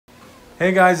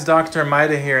Hey guys, Dr.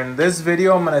 Maita here. In this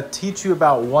video, I'm going to teach you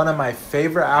about one of my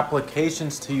favorite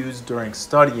applications to use during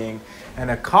studying.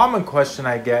 And a common question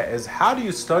I get is, how do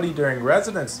you study during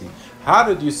residency? How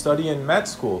did you study in med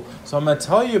school? So I'm going to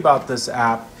tell you about this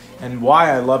app and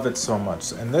why I love it so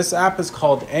much. And this app is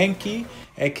called Anki,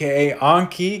 aka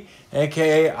Anki,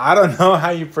 aka I don't know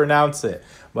how you pronounce it.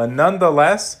 But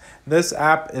nonetheless, this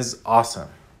app is awesome.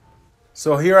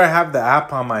 So here I have the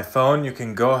app on my phone. You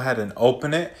can go ahead and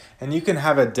open it, and you can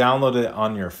have it downloaded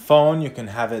on your phone. You can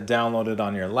have it downloaded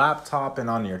on your laptop and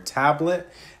on your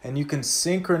tablet, and you can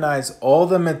synchronize all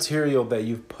the material that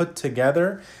you've put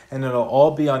together, and it'll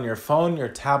all be on your phone, your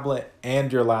tablet,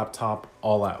 and your laptop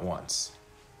all at once.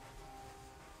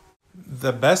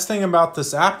 The best thing about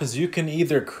this app is you can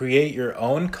either create your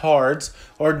own cards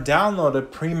or download a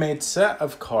pre-made set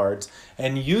of cards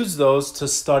and use those to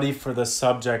study for the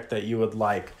subject that you would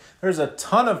like. There's a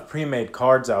ton of pre-made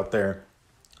cards out there,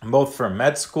 both for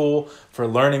med school, for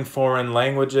learning foreign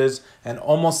languages, and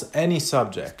almost any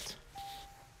subject.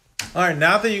 All right,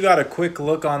 now that you got a quick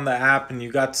look on the app and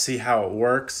you got to see how it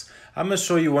works, I'm going to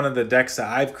show you one of the decks that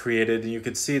I've created, and you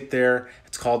can see it there.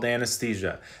 It's called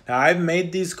Anesthesia. Now, I've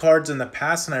made these cards in the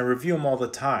past, and I review them all the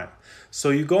time. So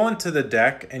you go into the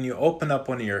deck, and you open up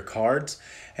one of your cards,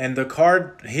 and the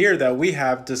card here that we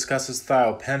have discusses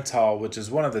thiopental, which is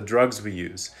one of the drugs we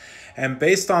use. And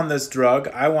based on this drug,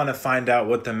 I want to find out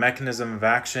what the mechanism of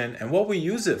action and what we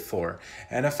use it for.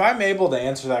 And if I'm able to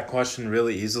answer that question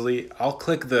really easily, I'll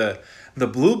click the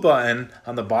blue button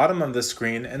on the bottom of the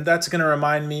screen, and that's going to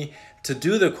remind me to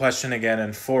do the question again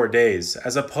in 4 days,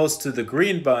 as opposed to the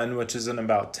green button, which is in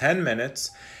about 10 minutes,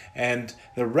 and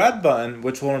the red button,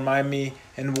 which will remind me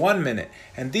in 1 minute.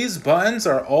 And these buttons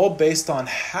are all based on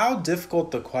how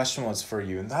difficult the question was for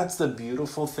you. And that's the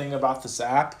beautiful thing about this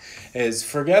app, is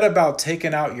forget about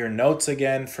taking out your notes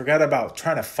again, forget about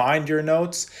trying to find your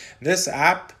notes. This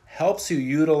app helps you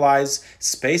utilize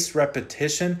spaced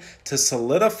repetition to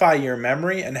solidify your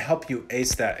memory and help you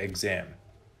ace that exam.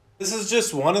 This is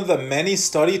just one of the many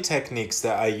study techniques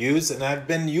that I use, and I've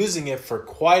been using it for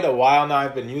quite a while now.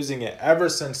 I've been using it ever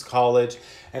since college,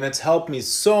 and it's helped me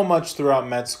so much throughout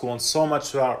med school and so much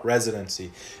throughout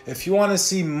residency. If you want to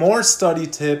see more study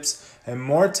tips and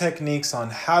more techniques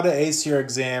on how to ace your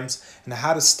exams and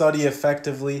how to study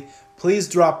effectively, please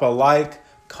drop a like,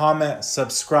 comment,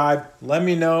 subscribe, let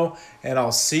me know, and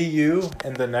I'll see you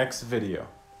in the next video.